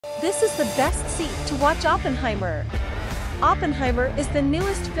This is the best seat to watch Oppenheimer. Oppenheimer is the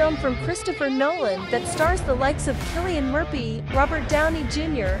newest film from Christopher Nolan that stars the likes of Cillian Murphy, Robert Downey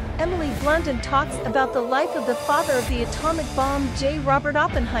Jr., Emily Blunt, and talks about the life of the father of the atomic bomb, J. Robert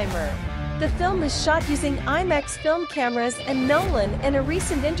Oppenheimer. The film is shot using IMAX film cameras, and Nolan, in a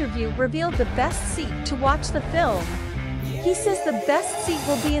recent interview, revealed the best seat to watch the film. He says the best seat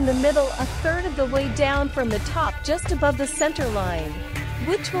will be in the middle, a third of the way down from the top, just above the center line,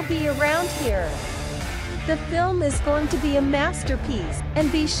 which will be around here. The film is going to be a masterpiece,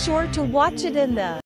 and be sure to watch it in the